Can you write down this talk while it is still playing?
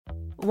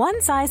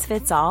One size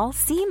fits all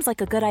seems like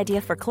a good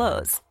idea for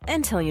clothes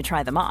until you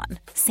try them on.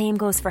 Same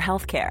goes for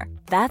healthcare.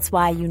 That's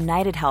why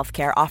United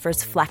Healthcare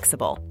offers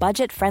flexible,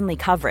 budget-friendly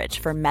coverage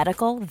for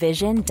medical,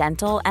 vision,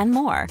 dental, and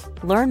more.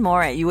 Learn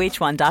more at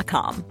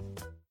uh1.com.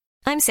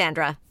 I'm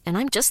Sandra, and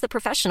I'm just the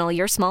professional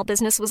your small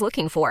business was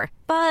looking for.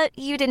 But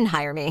you didn't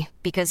hire me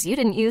because you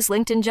didn't use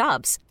LinkedIn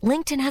Jobs.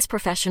 LinkedIn has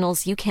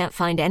professionals you can't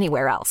find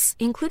anywhere else,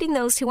 including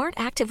those who aren't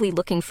actively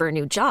looking for a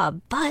new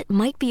job, but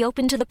might be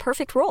open to the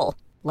perfect role,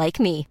 like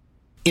me.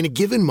 In a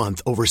given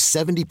month, over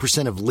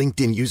 70% of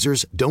LinkedIn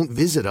users don't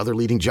visit other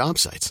leading job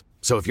sites.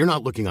 So if you're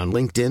not looking on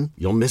LinkedIn,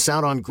 you'll miss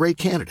out on great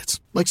candidates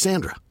like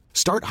Sandra.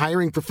 Start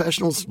hiring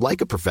professionals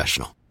like a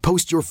professional.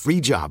 Post your free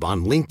job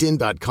on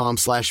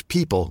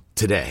linkedin.com/people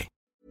today.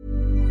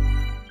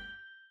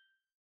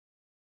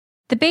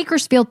 The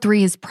Bakersfield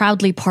 3 is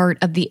proudly part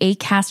of the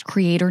Acast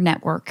Creator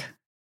Network.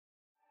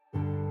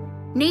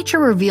 Nature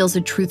reveals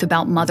a truth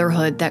about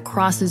motherhood that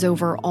crosses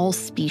over all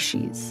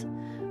species.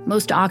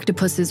 Most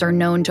octopuses are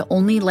known to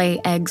only lay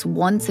eggs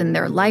once in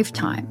their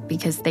lifetime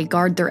because they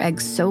guard their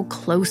eggs so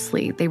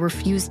closely they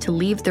refuse to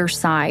leave their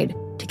side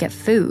to get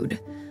food,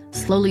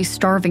 slowly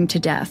starving to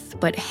death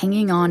but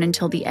hanging on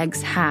until the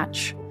eggs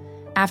hatch.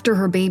 After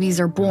her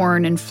babies are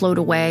born and float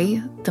away,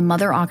 the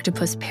mother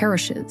octopus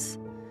perishes.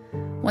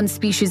 One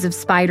species of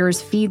spiders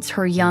feeds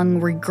her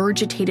young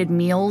regurgitated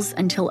meals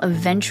until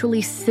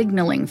eventually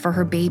signaling for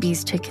her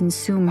babies to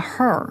consume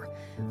her,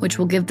 which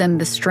will give them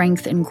the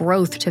strength and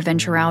growth to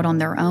venture out on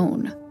their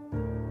own.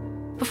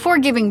 Before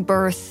giving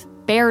birth,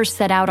 bears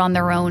set out on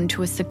their own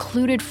to a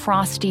secluded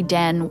frosty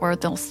den where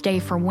they'll stay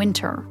for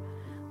winter.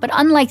 But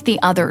unlike the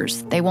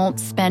others, they won't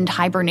spend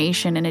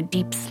hibernation in a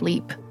deep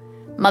sleep.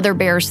 Mother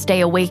bears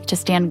stay awake to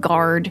stand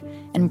guard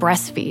and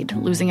breastfeed,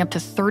 losing up to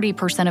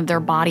 30% of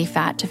their body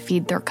fat to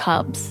feed their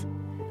cubs.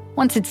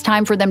 Once it's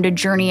time for them to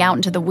journey out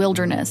into the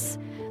wilderness,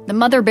 the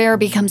mother bear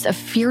becomes a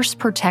fierce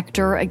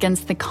protector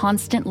against the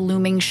constant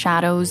looming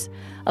shadows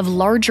of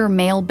larger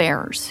male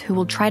bears who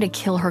will try to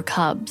kill her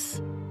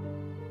cubs.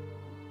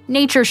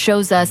 Nature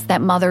shows us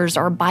that mothers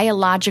are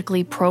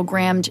biologically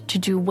programmed to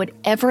do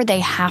whatever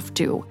they have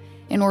to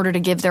in order to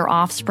give their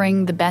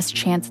offspring the best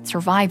chance at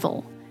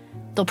survival.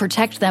 They'll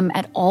protect them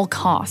at all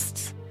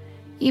costs,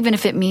 even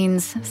if it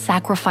means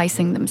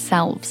sacrificing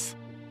themselves.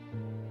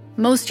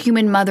 Most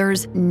human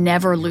mothers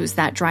never lose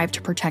that drive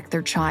to protect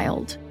their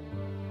child.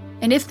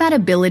 And if that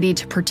ability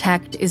to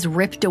protect is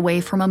ripped away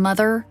from a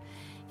mother,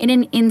 in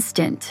an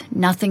instant,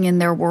 nothing in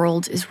their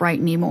world is right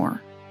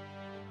anymore.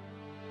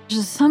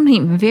 There's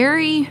something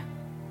very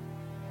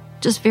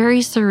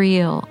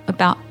surreal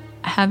about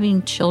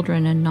having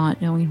children and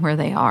not knowing where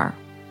they are.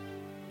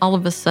 All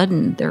of a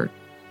sudden, they're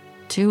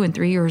 2 and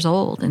 3 years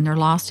old and they're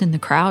lost in the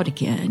crowd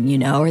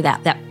again, or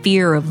that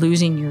fear of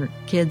losing your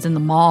kids in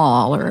the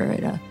mall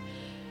or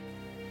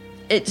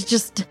it's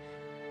just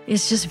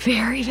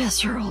very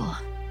visceral.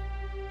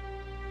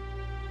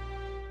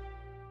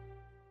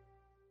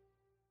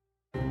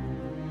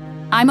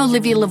 I'm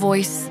Olivia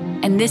LaVoice,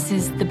 and this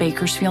is the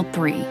Bakersfield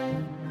 3.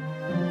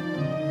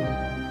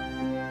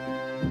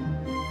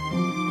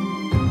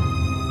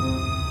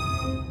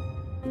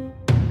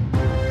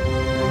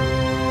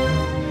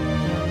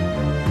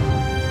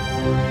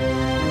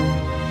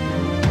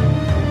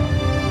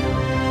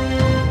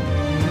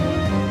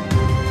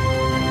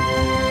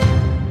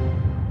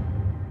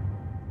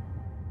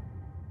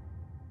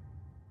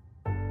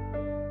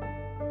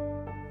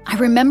 I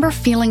remember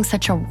feeling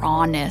such a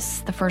rawness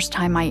the first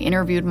time I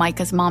interviewed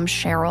Micah's mom,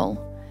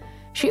 Cheryl.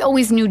 She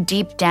always knew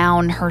deep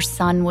down her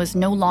son was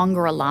no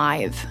longer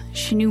alive.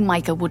 She knew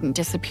Micah wouldn't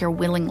disappear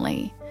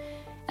willingly.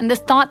 And the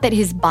thought that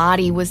his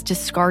body was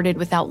discarded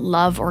without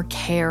love or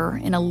care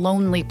in a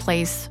lonely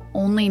place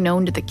only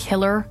known to the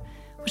killer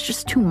was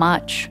just too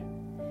much.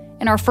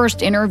 In our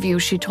first interview,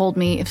 she told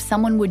me if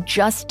someone would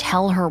just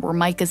tell her where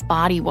Micah's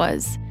body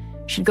was,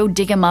 she'd go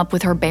dig him up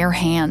with her bare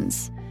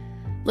hands.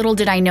 Little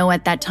did I know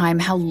at that time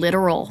how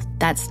literal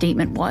that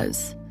statement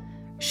was.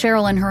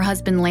 Cheryl and her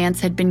husband Lance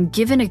had been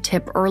given a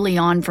tip early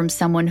on from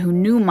someone who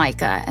knew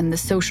Micah and the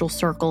social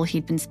circle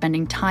he'd been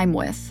spending time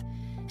with.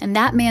 And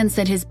that man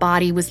said his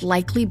body was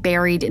likely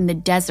buried in the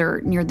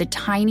desert near the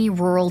tiny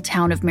rural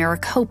town of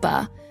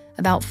Maricopa,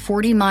 about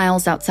 40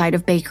 miles outside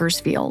of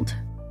Bakersfield.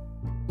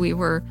 We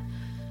were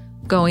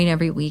going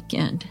every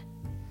weekend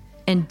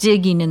and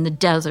digging in the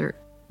desert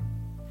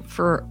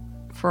for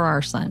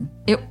our son.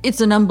 It's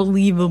an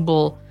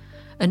unbelievably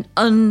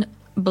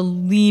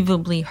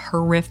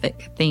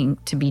horrific thing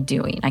to be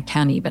doing. I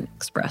can't even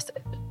express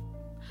it.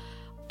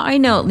 I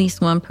know at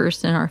least one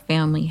person in our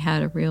family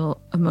had a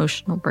real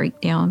emotional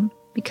breakdown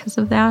because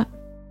of that.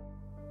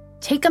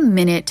 Take a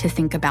minute to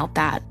think about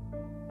that.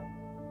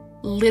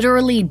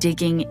 Literally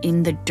digging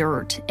in the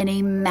dirt in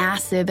a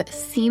massive,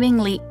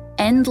 seemingly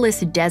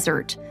endless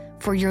desert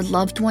for your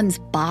loved one's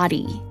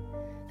body.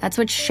 That's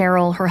what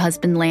Cheryl, her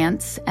husband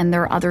Lance, and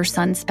their other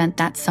son spent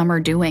that summer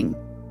doing.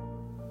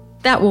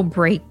 That will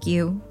break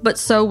you, but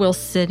so will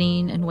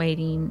sitting and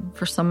waiting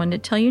for someone to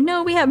tell you,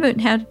 no, we haven't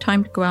had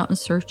time to go out and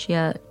search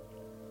yet.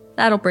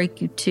 That'll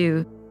break you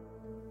too.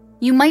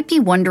 You might be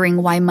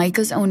wondering why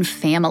Micah's own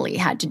family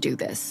had to do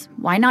this.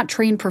 Why not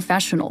trained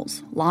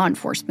professionals, law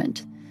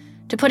enforcement?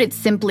 To put it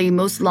simply,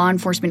 most law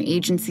enforcement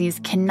agencies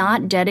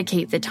cannot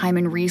dedicate the time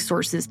and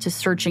resources to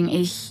searching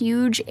a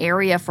huge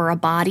area for a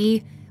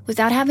body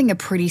without having a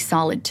pretty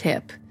solid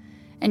tip.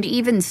 And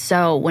even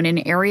so, when an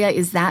area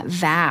is that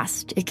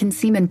vast, it can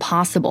seem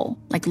impossible,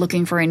 like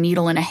looking for a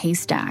needle in a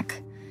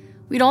haystack.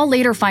 We'd all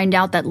later find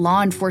out that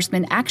law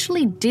enforcement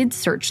actually did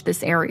search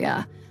this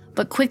area,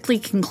 but quickly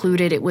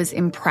concluded it was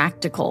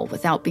impractical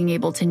without being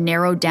able to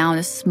narrow down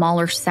a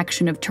smaller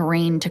section of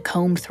terrain to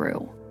comb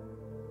through.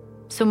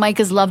 So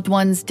Micah's loved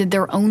ones did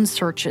their own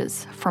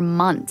searches for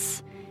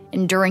months,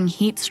 enduring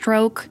heat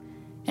stroke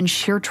and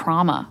sheer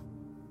trauma.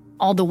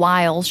 All the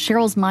while,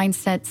 Cheryl's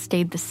mindset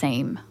stayed the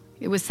same.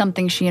 It was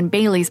something she and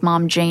Bailey's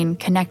mom, Jane,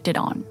 connected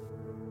on.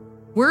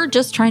 We're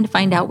just trying to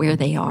find out where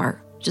they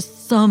are.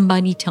 Just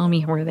somebody tell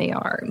me where they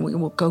are, and we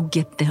will go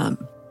get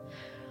them.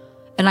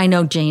 And I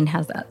know Jane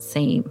has that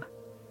same.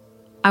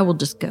 I will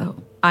just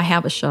go. I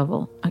have a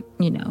shovel. I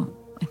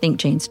think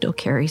Jane still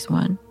carries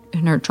one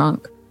in her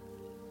trunk.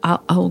 I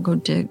will go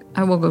dig.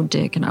 I will go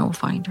dig and I will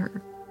find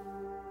her.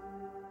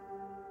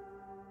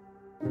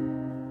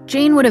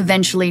 Jane would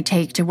eventually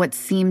take to what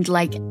seemed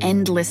like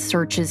endless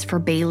searches for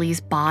Bailey's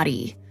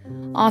body,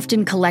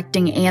 often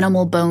collecting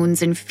animal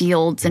bones in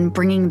fields and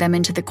bringing them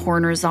into the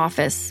coroner's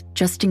office,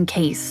 just in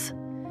case.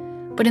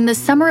 But in the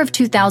summer of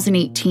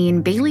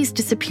 2018, Bailey's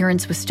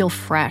disappearance was still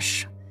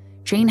fresh.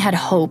 Jane had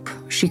hope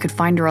she could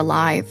find her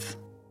alive.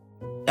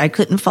 I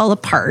couldn't fall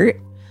apart.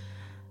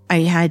 I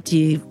had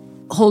to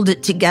hold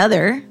it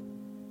together.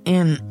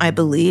 And I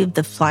believe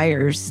the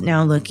flyers,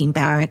 now looking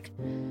back,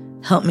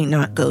 helped me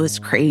not go as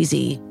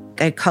crazy.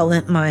 I call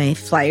it my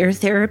flyer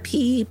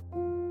therapy.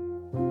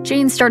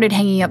 Jane started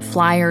hanging up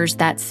flyers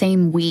that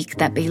same week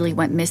that Bailey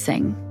went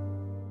missing.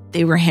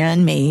 They were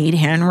handmade,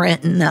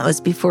 handwritten. That was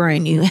before I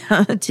knew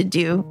how to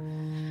do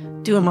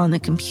them on the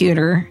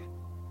computer.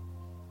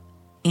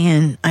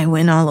 And I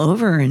went all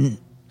over and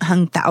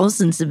hung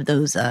thousands of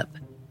those up.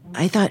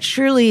 I thought,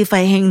 surely if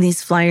I hang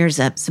these flyers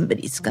up,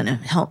 somebody's going to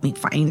help me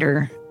find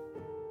her.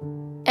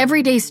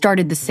 Every day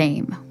started the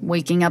same,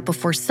 waking up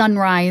before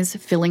sunrise,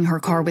 filling her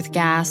car with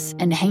gas,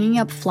 and hanging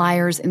up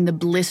flyers in the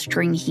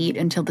blistering heat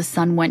until the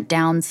sun went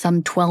down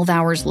some 12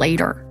 hours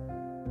later.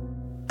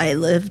 I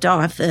lived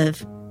off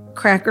of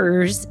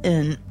crackers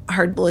and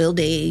hard-boiled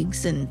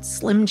eggs and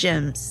Slim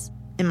Jims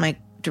in my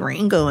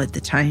Durango at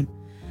the time.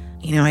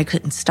 I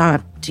couldn't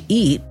stop to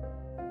eat.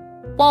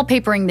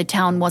 Wallpapering the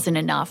town wasn't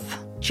enough.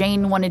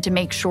 Jane wanted to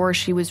make sure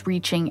she was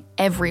reaching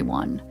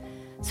everyone.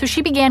 So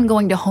she began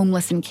going to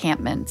homeless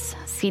encampments,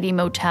 seedy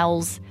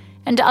motels,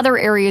 and other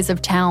areas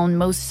of town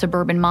most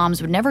suburban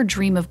moms would never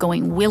dream of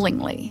going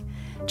willingly,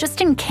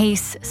 just in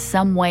case,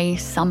 some way,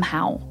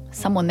 somehow,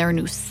 someone there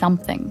knew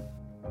something.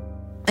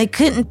 I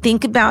couldn't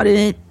think about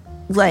it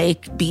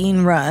like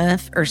being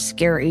rough or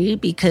scary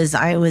because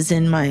I was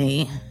in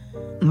my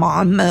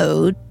mom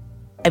mode.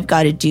 I've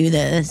got to do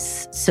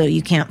this so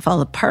you can't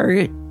fall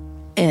apart,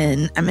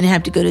 and I'm going to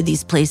have to go to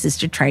these places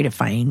to try to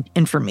find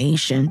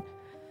information.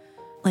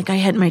 Like I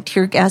had my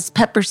tear gas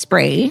pepper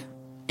spray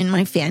in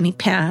my fanny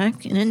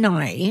pack and a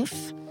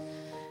knife.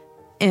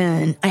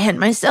 And I had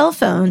my cell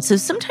phone. So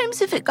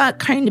sometimes if it got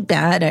kind of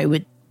bad, I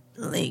would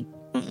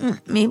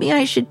maybe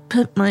I should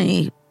put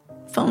my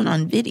phone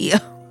on video.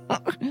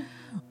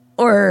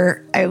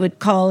 Or I would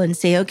call and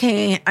say,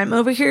 okay, I'm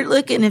over here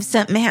looking if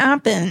something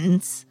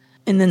happens.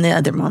 And then the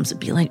other moms would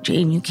be like,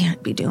 Jane, you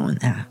can't be doing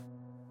that.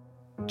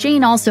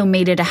 Jane also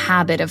made it a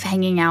habit of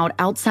hanging out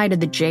outside of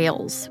the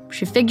jails.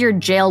 She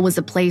figured jail was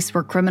a place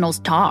where criminals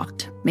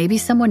talked. Maybe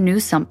someone knew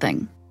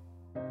something.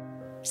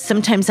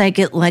 Sometimes I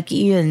get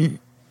lucky and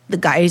the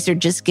guys are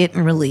just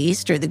getting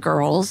released or the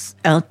girls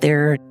out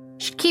there.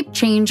 She'd keep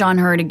change on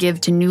her to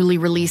give to newly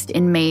released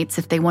inmates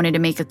if they wanted to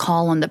make a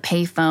call on the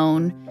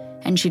payphone,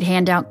 and she'd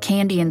hand out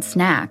candy and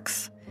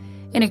snacks.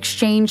 In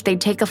exchange, they'd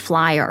take a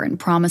flyer and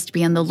promise to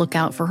be on the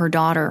lookout for her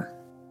daughter.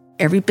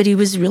 Everybody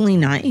was really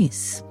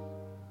nice.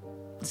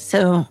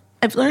 So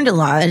I've learned a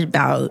lot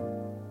about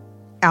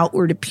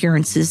outward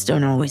appearances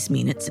don't always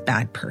mean it's a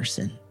bad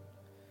person.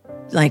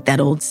 Like that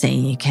old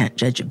saying, you can't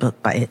judge a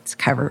book by its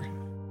cover.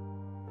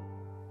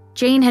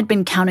 Jane had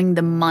been counting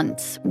the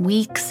months,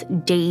 weeks,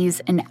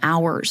 days, and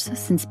hours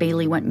since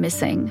Bailey went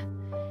missing.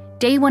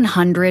 Day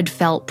 100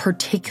 felt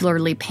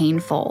particularly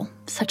painful.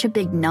 Such a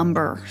big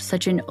number,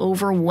 such an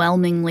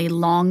overwhelmingly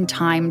long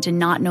time to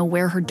not know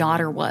where her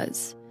daughter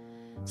was.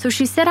 So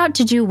she set out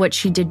to do what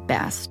she did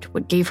best,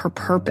 what gave her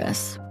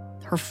purpose,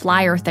 her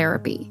flyer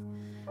therapy.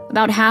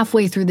 About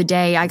halfway through the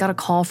day, I got a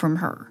call from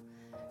her.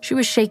 She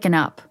was shaken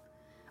up.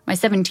 My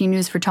 17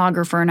 News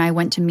photographer and I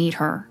went to meet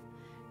her.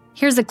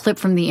 Here's a clip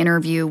from the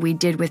interview we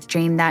did with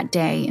Jane that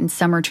day in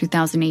summer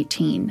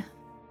 2018.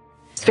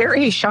 It's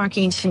very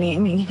shocking to me. I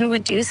mean, who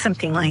would do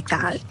something like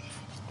that?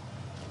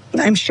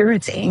 I'm sure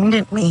it's aimed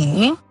at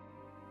me.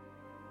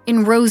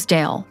 In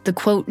Rosedale, the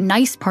quote,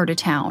 nice part of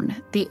town,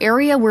 the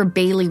area where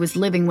Bailey was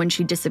living when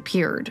she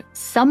disappeared,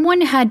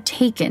 someone had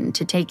taken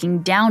to taking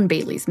down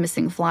Bailey's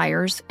missing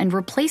flyers and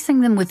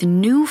replacing them with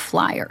new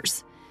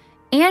flyers,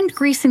 and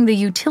greasing the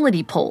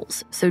utility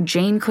poles so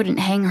Jane couldn't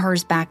hang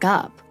hers back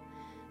up.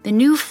 The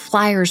new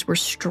flyers were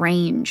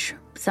strange.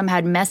 Some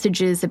had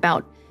messages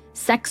about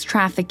sex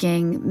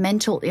trafficking,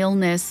 mental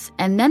illness,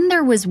 and then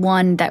there was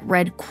one that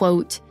read,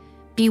 quote,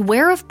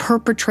 beware of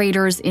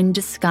perpetrators in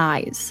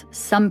disguise.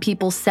 Some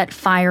people set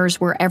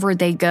fires wherever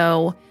they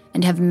go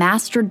and have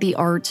mastered the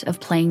art of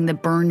playing the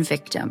burn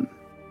victim.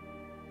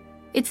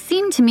 It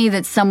seemed to me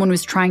that someone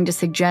was trying to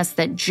suggest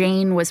that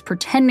Jane was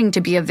pretending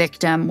to be a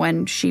victim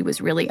when she was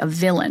really a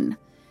villain.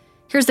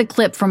 Here's a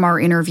clip from our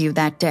interview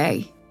that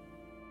day.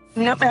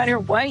 No matter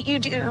what you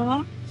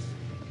do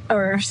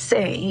or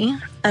say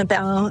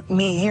about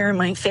me or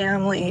my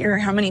family or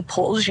how many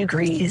poles you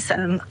grease,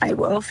 I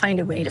will find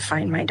a way to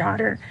find my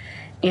daughter.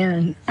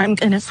 And I'm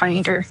going to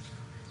find her,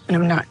 and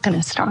I'm not going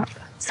to stop.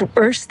 It's the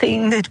worst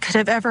thing that could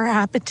have ever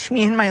happened to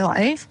me in my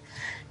life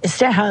is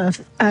to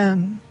have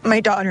my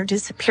daughter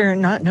disappear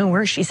and not know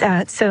where she's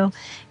at. So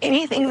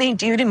anything they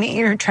do to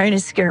me or try to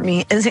scare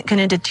me isn't going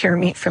to deter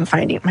me from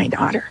finding my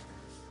daughter.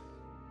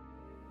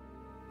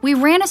 We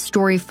ran a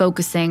story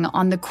focusing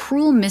on the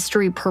cruel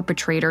mystery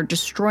perpetrator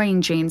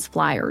destroying Jane's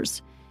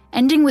flyers,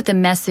 ending with a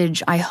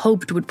message I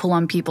hoped would pull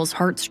on people's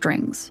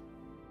heartstrings.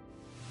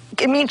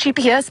 Give me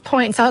GPS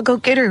points. I'll go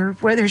get her,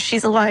 whether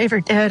she's alive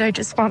or dead. I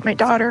just want my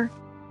daughter.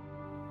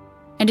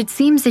 And it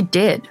seems it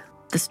did.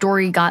 The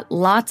story got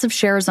lots of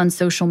shares on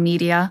social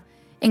media,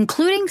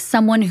 including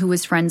someone who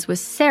was friends with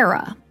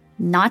Sarah,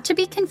 not to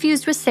be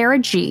confused with Sarah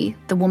G.,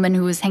 the woman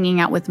who was hanging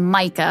out with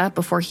Micah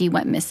before he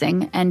went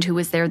missing and who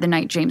was there the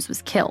night James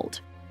was killed.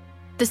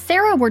 The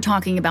Sarah we're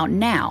talking about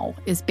now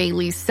is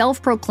Bailey's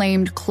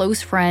self-proclaimed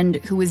close friend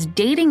who was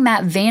dating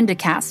Matt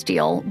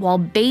Vandecastile while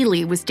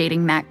Bailey was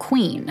dating Matt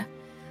Queen.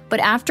 But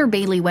after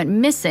Bailey went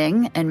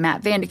missing and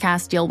Matt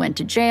Vandecastile went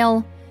to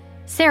jail,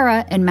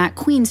 Sarah and Matt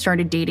Queen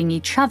started dating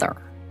each other.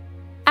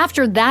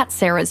 After that,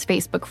 Sarah's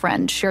Facebook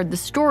friend shared the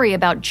story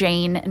about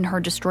Jane and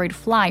her destroyed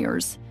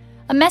flyers.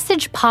 A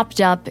message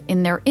popped up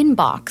in their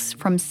inbox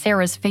from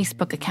Sarah's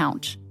Facebook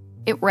account.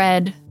 It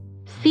read,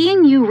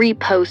 "Seeing you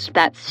repost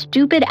that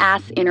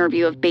stupid-ass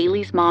interview of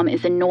Bailey's mom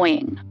is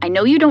annoying. I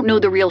know you don't know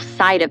the real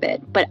side of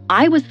it, but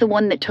I was the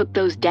one that took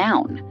those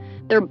down.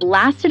 They're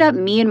blasted up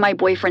me and my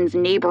boyfriend's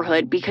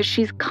neighborhood because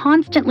she's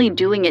constantly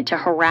doing it to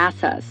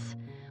harass us.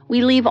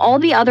 We leave all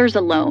the others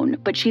alone,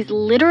 but she's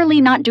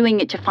literally not doing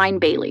it to find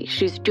Bailey.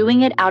 She's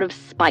doing it out of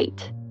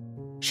spite."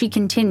 She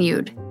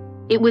continued,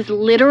 "It was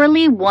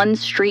literally one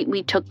street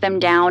we took them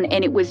down,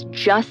 and it was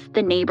just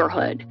the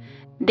neighborhood.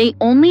 They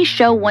only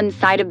show one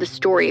side of the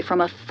story from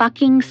a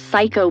fucking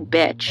psycho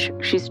bitch.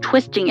 She's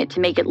twisting it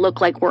to make it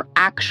look like we're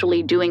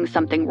actually doing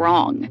something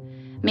wrong.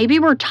 Maybe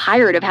we're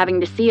tired of having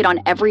to see it on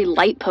every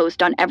light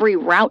post on every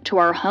route to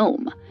our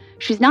home.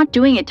 She's not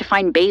doing it to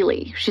find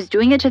Bailey. She's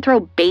doing it to throw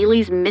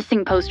Bailey's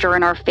missing poster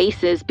in our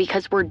faces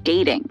because we're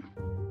dating."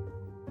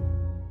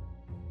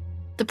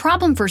 The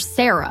problem for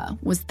Sarah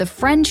was the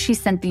friend she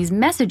sent these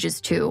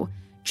messages to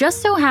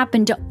just so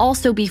happened to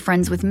also be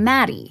friends with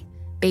Maddie,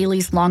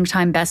 Bailey's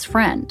longtime best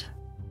friend.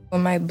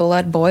 Well, my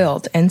blood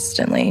boiled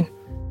instantly.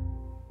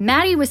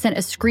 Maddie was sent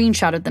a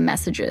screenshot of the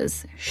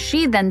messages.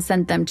 She then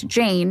sent them to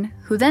Jane,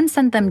 who then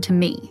sent them to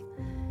me.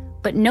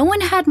 But no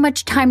one had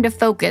much time to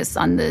focus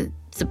on the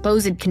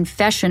supposed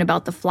confession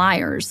about the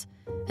flyers,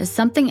 as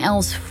something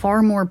else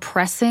far more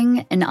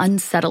pressing and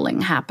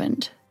unsettling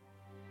happened.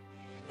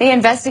 The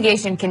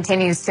investigation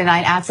continues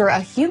tonight after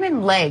a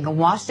human leg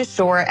washed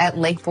ashore at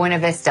Lake Buena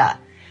Vista.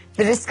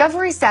 The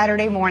discovery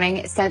Saturday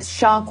morning sent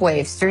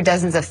shockwaves through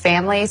dozens of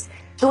families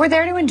who were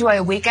there to enjoy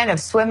a weekend of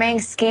swimming,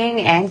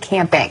 skiing, and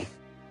camping.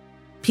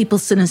 People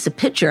sent us a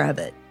picture of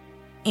it,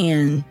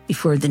 and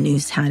before the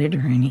news had it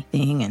or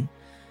anything, and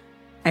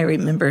I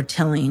remember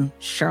telling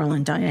Charlotte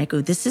and Di, I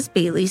go, "This is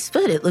Bailey's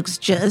foot. It looks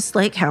just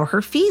like how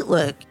her feet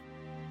look."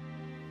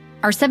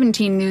 Our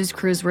 17 news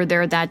crews were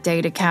there that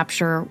day to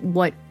capture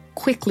what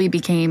quickly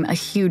became a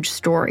huge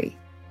story.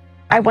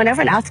 I went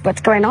over and asked what's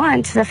going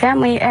on to the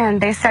family,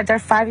 and they said their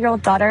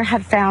 5-year-old daughter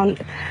had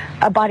found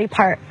a body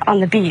part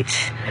on the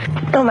beach.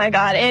 Oh my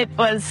God, it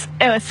was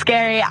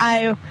scary.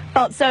 I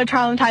felt so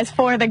traumatized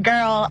for the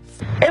girl.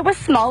 It was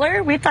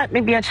smaller. We thought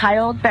maybe a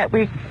child, but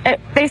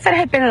they said it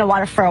had been in the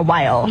water for a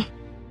while.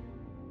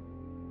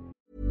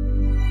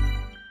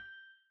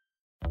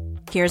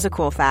 Here's a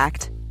cool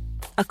fact.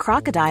 A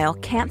crocodile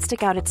can't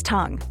stick out its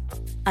tongue.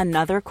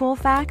 Another cool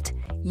fact,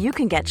 you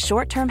can get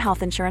short-term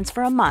health insurance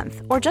for a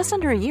month or just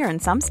under a year in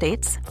some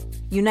states.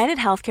 United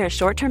Healthcare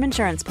short-term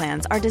insurance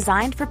plans are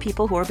designed for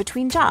people who are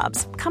between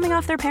jobs, coming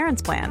off their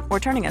parents' plan, or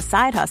turning a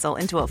side hustle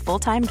into a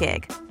full-time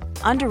gig.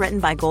 Underwritten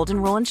by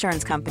Golden Rule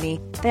Insurance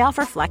Company, they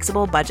offer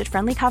flexible,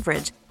 budget-friendly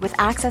coverage with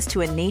access to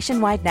a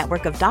nationwide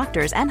network of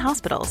doctors and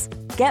hospitals.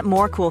 Get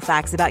more cool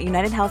facts about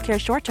United Healthcare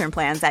short-term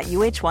plans at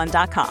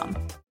uh1.com.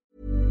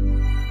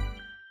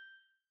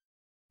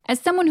 As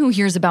someone who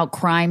hears about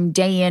crime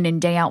day in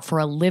and day out for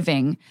a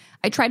living,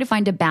 I try to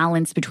find a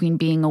balance between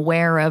being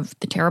aware of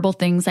the terrible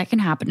things that can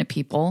happen to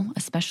people,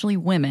 especially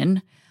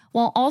women,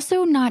 while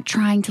also not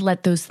trying to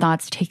let those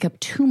thoughts take up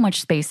too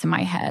much space in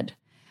my head.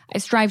 I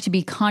strive to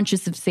be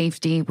conscious of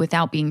safety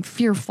without being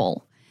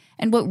fearful.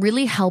 And what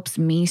really helps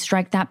me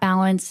strike that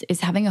balance is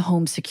having a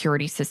home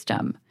security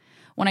system.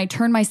 When I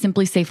turn my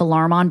Simply Safe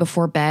alarm on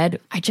before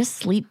bed, I just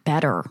sleep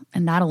better,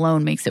 and that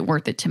alone makes it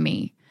worth it to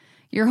me.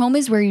 Your home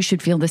is where you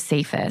should feel the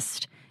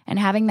safest, and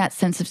having that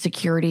sense of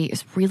security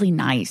is really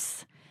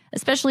nice,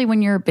 especially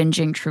when you're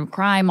binging true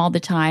crime all the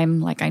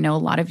time, like I know a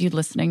lot of you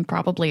listening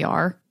probably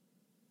are.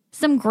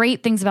 Some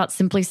great things about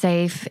Simply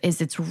Safe is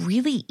it's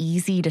really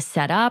easy to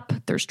set up.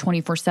 There's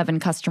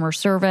 24/7 customer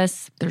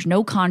service, there's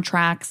no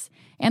contracts,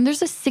 and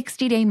there's a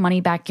 60-day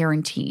money-back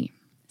guarantee.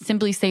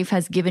 Simply Safe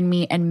has given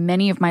me and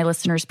many of my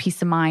listeners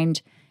peace of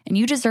mind, and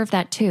you deserve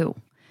that too.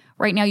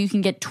 Right now, you can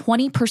get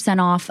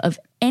 20% off of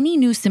any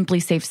new Simply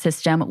Safe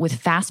system with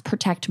Fast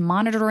Protect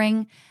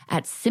monitoring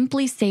at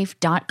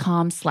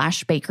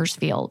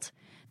simplysafe.com/Bakersfield.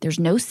 There's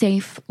no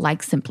safe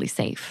like Simply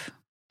Safe.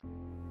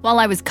 While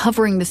I was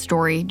covering the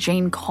story,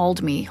 Jane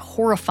called me,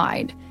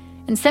 horrified,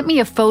 and sent me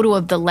a photo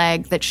of the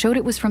leg that showed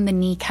it was from the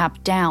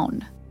kneecap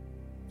down.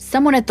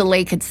 Someone at the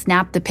lake had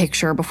snapped the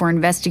picture before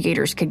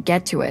investigators could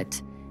get to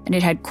it, and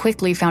it had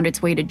quickly found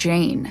its way to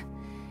Jane.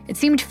 It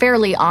seemed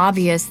fairly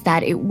obvious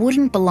that it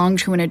wouldn't belong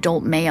to an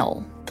adult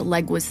male. The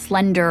leg was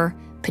slender,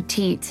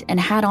 petite, and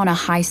had on a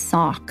high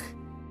sock.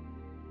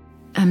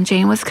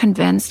 Jane was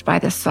convinced by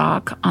the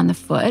sock on the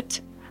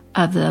foot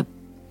of the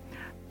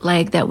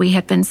leg that we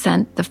had been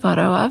sent the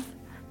photo of,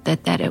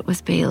 that it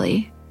was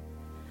Bailey.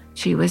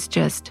 She was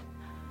just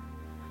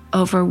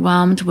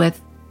overwhelmed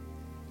with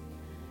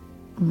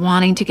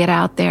wanting to get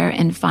out there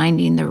and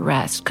finding the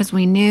rest, because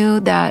we knew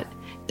that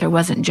there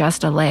wasn't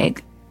just a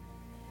leg.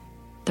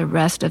 The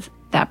rest of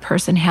that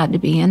person had to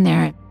be in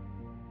there.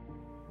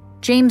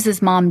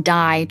 James's mom,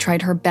 Di,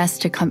 tried her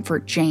best to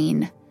comfort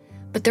Jane,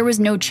 but there was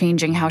no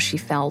changing how she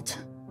felt.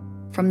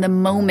 From the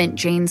moment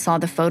Jane saw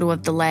the photo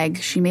of the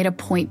leg, she made a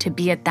point to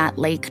be at that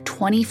lake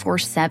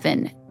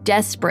 24/7,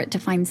 desperate to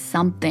find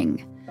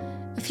something.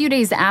 A few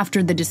days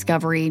after the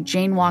discovery,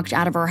 Jane walked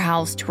out of her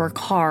house to her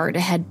car to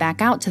head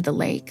back out to the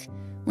lake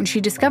when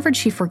she discovered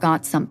she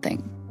forgot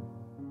something.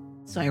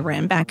 So I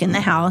ran back in the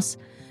house,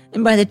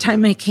 and by the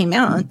time I came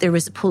out, there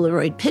was a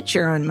Polaroid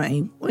picture on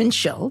my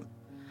windshield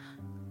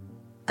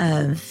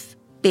of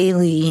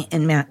Bailey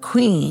and Matt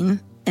Queen,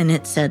 and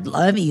it said,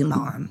 "Love you,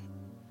 Mom."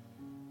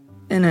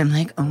 And I'm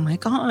like, oh my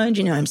God,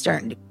 I'm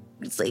starting to,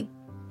 it's like,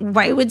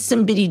 why would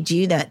somebody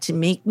do that to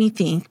make me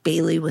think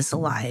Bailey was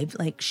alive?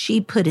 Like, she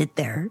put it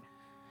there,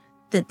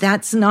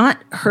 that's not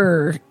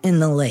her in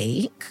the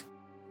lake.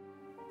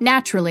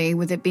 Naturally,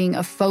 with it being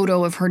a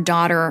photo of her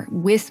daughter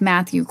with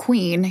Matthew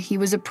Queen, he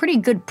was a pretty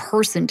good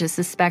person to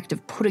suspect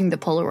of putting the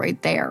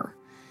Polaroid there.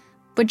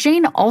 But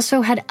Jane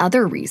also had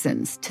other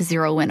reasons to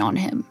zero in on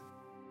him.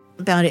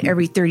 About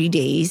every 30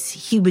 days,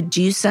 he would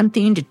do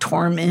something to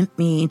torment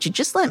me, to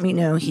just let me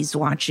know he's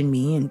watching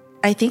me. And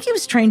I think he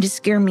was trying to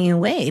scare me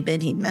away,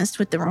 but he messed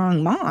with the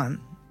wrong mom.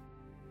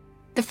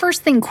 The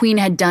first thing Queen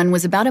had done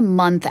was about a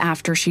month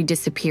after she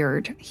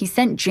disappeared. He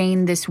sent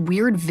Jane this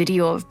weird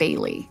video of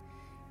Bailey.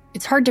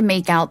 It's hard to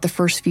make out the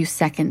first few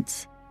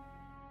seconds.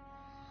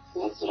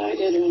 That's what I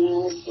did when I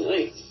was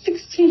like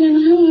 16 and a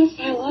half.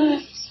 I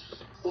left.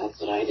 That's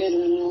what I did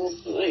when I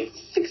was like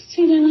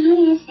 16 and a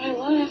half. I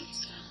left.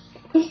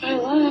 I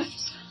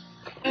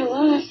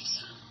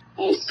left.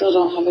 I still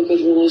don't have a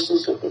good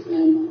relationship with my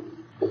mom.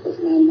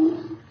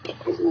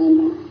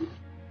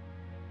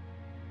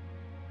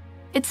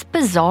 It's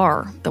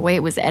bizarre, the way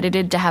it was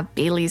edited to have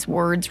Bailey's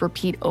words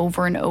repeat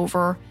over and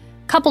over,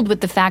 coupled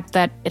with the fact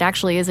that it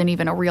actually isn't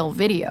even a real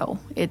video.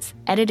 It's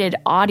edited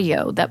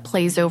audio that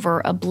plays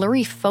over a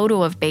blurry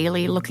photo of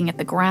Bailey looking at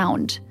the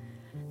ground.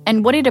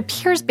 And what it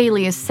appears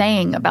Bailey is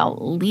saying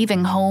about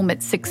leaving home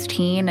at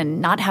 16 and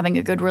not having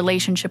a good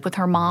relationship with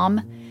her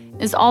mom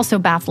is also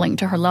baffling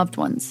to her loved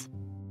ones.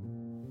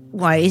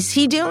 Why is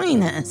he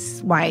doing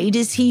this? Why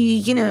does he,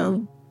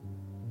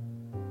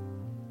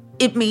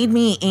 It made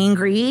me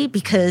angry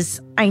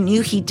because I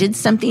knew he did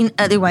something,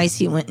 otherwise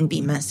he wouldn't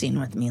be messing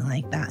with me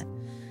like that,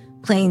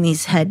 playing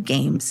these head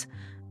games.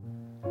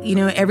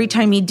 Every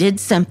time he did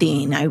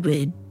something, I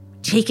would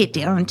take it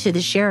down to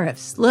the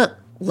sheriffs. Look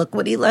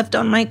what he left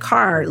on my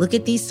car. Look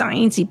at these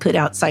signs he put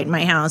outside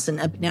my house and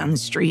up and down the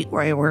street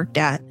where I worked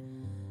at.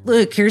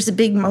 Look, here's a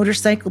big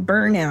motorcycle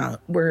burnout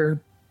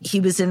where he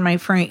was in my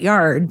front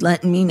yard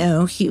letting me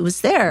know he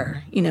was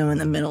there, in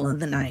the middle of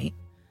the night.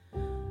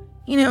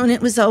 And it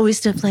was always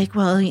stuff like,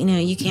 well,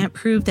 you can't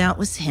prove that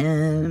was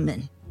him.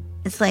 And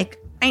it's like,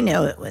 I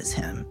know it was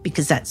him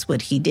because that's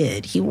what he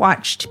did. He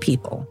watched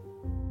people.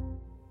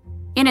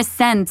 In a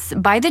sense,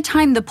 by the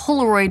time the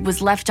Polaroid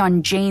was left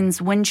on Jane's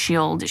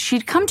windshield,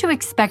 she'd come to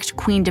expect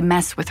Queen to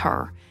mess with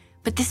her.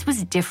 But this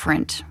was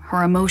different.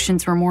 Her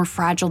emotions were more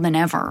fragile than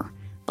ever.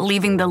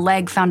 Believing the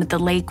leg found at the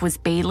lake was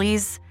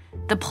Bailey's,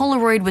 the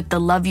Polaroid with the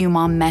 "Love You,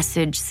 Mom"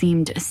 message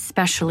seemed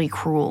especially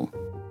cruel.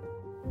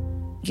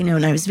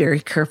 And I was very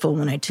careful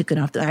when I took it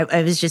off.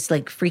 I was just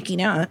like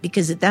freaking out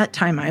because at that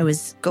time I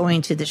was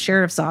going to the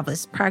sheriff's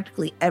office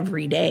practically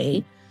every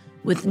day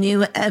with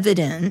new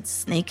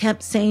evidence. They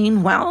kept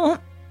saying,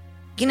 well,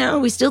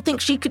 we still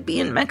think she could be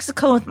in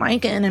Mexico with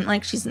Micah. And I'm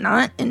like, she's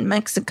not in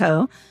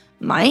Mexico.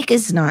 Mike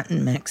is not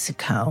in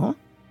Mexico.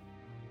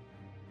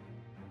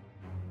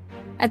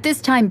 At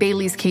this time,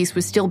 Bailey's case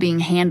was still being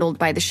handled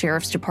by the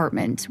sheriff's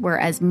department,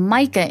 whereas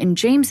Micah and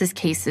James's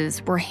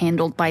cases were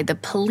handled by the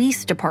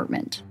police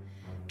department.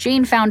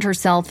 Jane found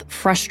herself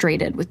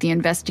frustrated with the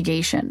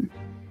investigation.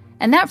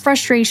 And that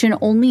frustration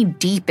only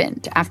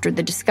deepened after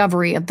the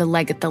discovery of the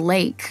leg at the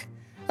lake.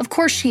 Of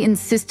course, she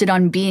insisted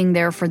on being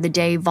there for the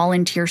day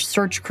volunteer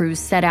search crews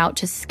set out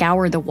to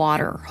scour the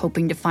water,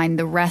 hoping to find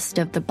the rest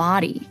of the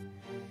body.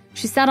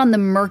 She sat on the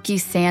murky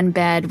sand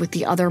bed with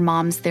the other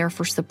moms there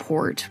for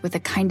support, with a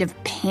kind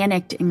of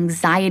panicked,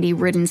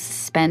 anxiety-ridden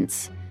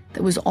suspense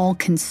that was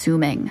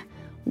all-consuming,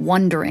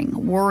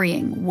 wondering,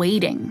 worrying,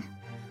 waiting.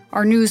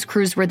 Our news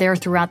crews were there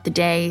throughout the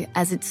day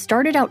as it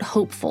started out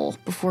hopeful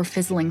before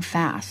fizzling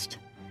fast.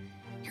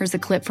 Here's a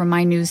clip from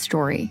my news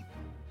story.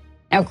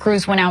 Now,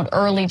 crews went out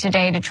early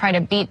today to try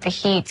to beat the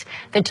heat.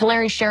 The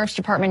Tulare Sheriff's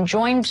Department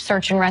joined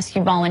search and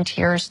rescue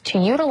volunteers to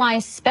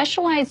utilize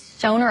specialized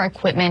sonar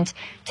equipment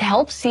to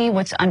help see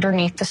what's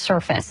underneath the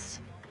surface.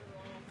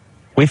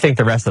 We think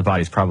the rest of the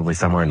body's probably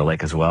somewhere in the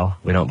lake as well.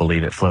 We don't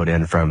believe it flowed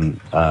in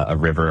from a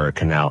river or a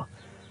canal.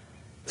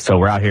 So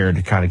we're out here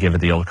to kind of give it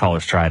the old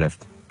college try to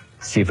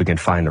see if we can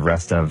find the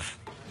rest of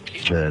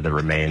the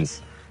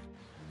remains.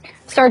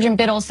 Sergeant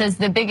Biddle says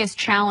the biggest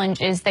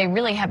challenge is they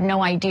really have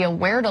no idea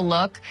where to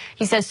look.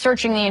 He says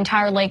searching the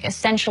entire lake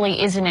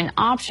essentially isn't an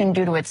option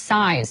due to its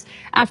size.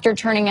 After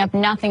turning up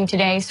nothing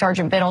today,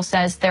 Sergeant Biddle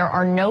says there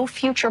are no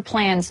future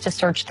plans to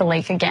search the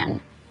lake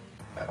again.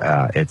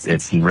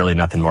 It's really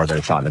nothing more than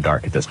a shot in the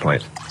dark at this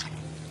point.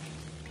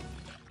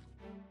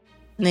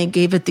 And they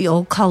gave it the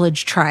old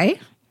college try.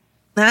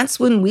 That's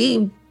when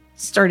we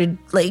started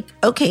like,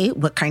 okay,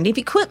 what kind of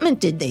equipment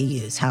did they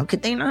use? How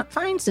could they not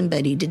find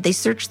somebody? Did they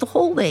search the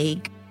whole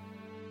lake?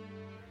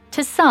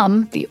 To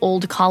some, the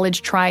old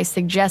college try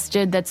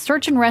suggested that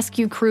search and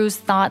rescue crews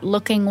thought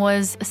looking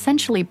was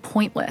essentially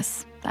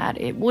pointless, that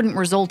it wouldn't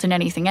result in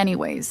anything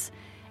anyways,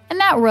 and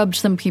that rubbed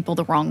some people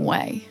the wrong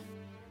way.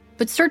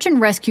 But search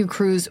and rescue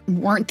crews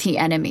weren't the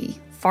enemy,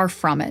 far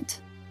from it.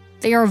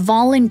 They are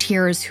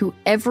volunteers who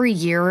every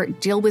year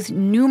deal with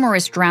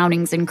numerous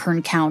drownings in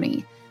Kern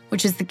County,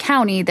 which is the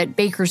county that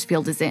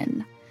Bakersfield is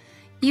in.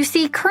 You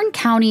see, Kern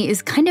County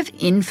is kind of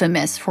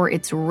infamous for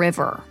its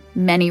river.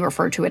 Many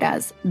refer to it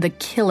as the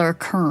Killer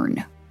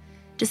Kern.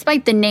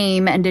 Despite the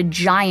name and a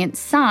giant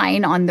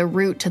sign on the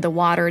route to the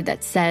water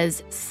that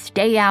says,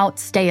 "Stay out,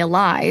 stay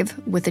alive,"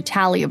 with a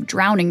tally of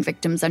drowning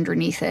victims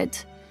underneath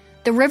it,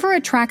 the river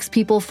attracts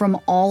people from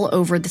all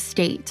over the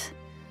state.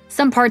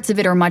 Some parts of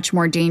it are much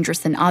more dangerous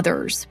than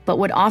others, but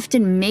what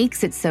often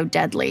makes it so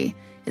deadly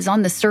is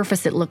on the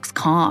surface it looks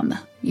calm.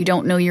 You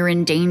don't know you're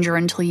in danger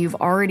until you've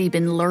already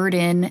been lured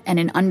in and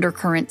an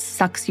undercurrent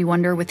sucks you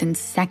under within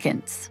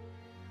seconds.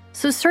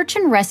 So search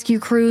and rescue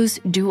crews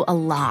do a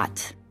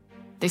lot.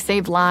 They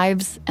save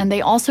lives, and they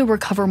also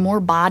recover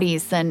more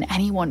bodies than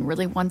anyone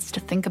really wants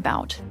to think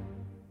about.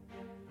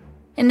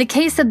 In the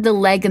case of the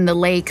leg in the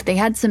lake, they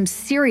had some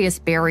serious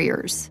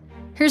barriers.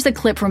 Here's a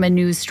clip from a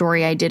news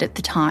story I did at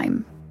the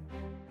time.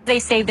 They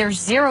say there's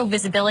zero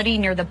visibility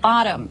near the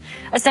bottom.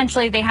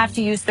 Essentially, they have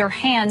to use their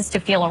hands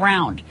to feel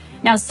around.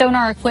 Now,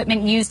 sonar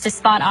equipment used to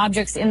spot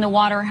objects in the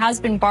water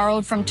has been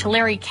borrowed from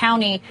Tulare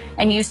County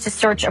and used to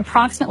search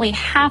approximately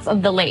half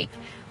of the lake.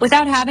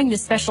 Without having the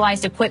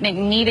specialized equipment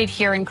needed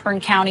here in Kern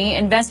County,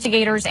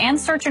 investigators and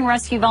search and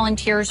rescue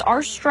volunteers are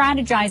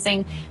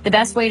strategizing the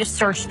best way to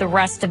search the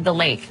rest of the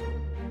lake.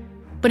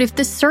 But if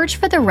the search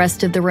for the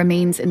rest of the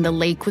remains in the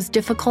lake was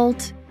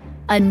difficult,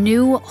 a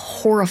new,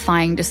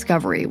 horrifying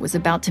discovery was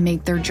about to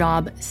make their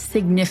job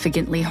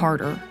significantly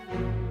harder.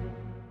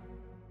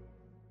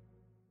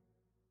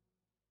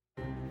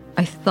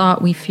 I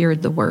thought we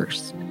feared the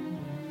worst.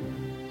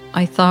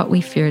 I thought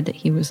we feared that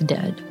he was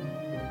dead.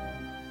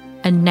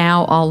 And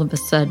now all of a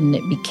sudden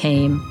it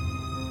became,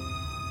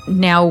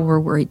 now we're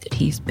worried that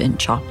he's been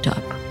chopped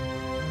up.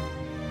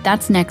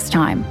 That's next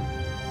time.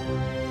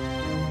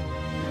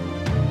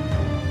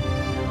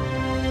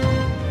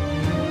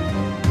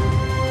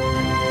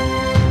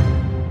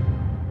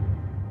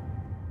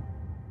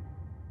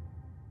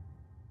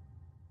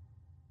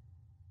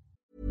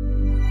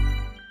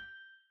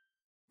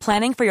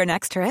 Planning for your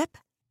next trip?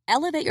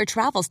 Elevate your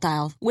travel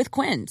style with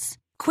Quince.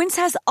 Quince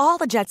has all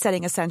the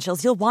jet-setting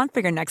essentials you'll want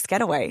for your next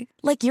getaway,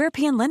 like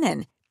European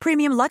linen,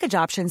 premium luggage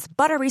options,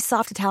 buttery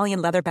soft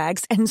Italian leather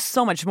bags, and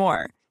so much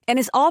more. And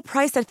is all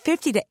priced at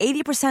 50 to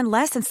 80%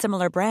 less than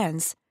similar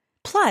brands.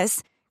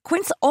 Plus,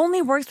 Quince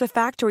only works with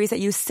factories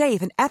that use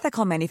safe and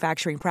ethical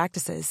manufacturing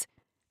practices.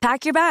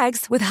 Pack your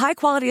bags with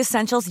high-quality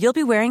essentials you'll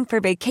be wearing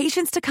for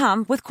vacations to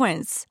come with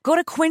Quince. Go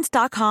to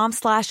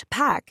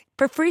quince.com/pack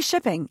for free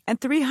shipping and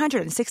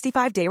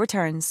 365-day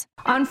returns.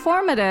 On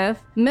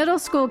Formative, middle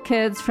school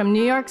kids from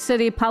New York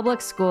City public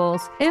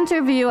schools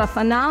interview a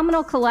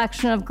phenomenal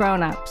collection of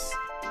grown-ups.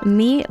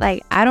 Me,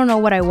 I don't know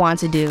what I want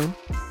to do.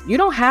 You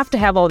don't have to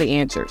have all the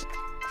answers.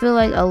 I feel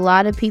like a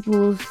lot of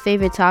people's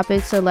favorite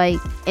topics are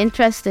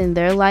interest in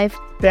their life.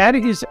 That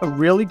is a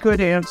really good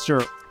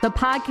answer. The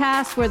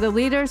podcast where the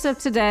leaders of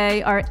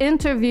today are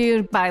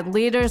interviewed by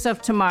leaders of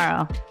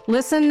tomorrow.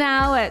 Listen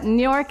now at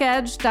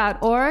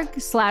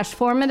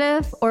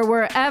newyorkedge.org/formative or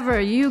wherever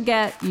you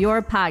get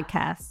your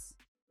podcasts.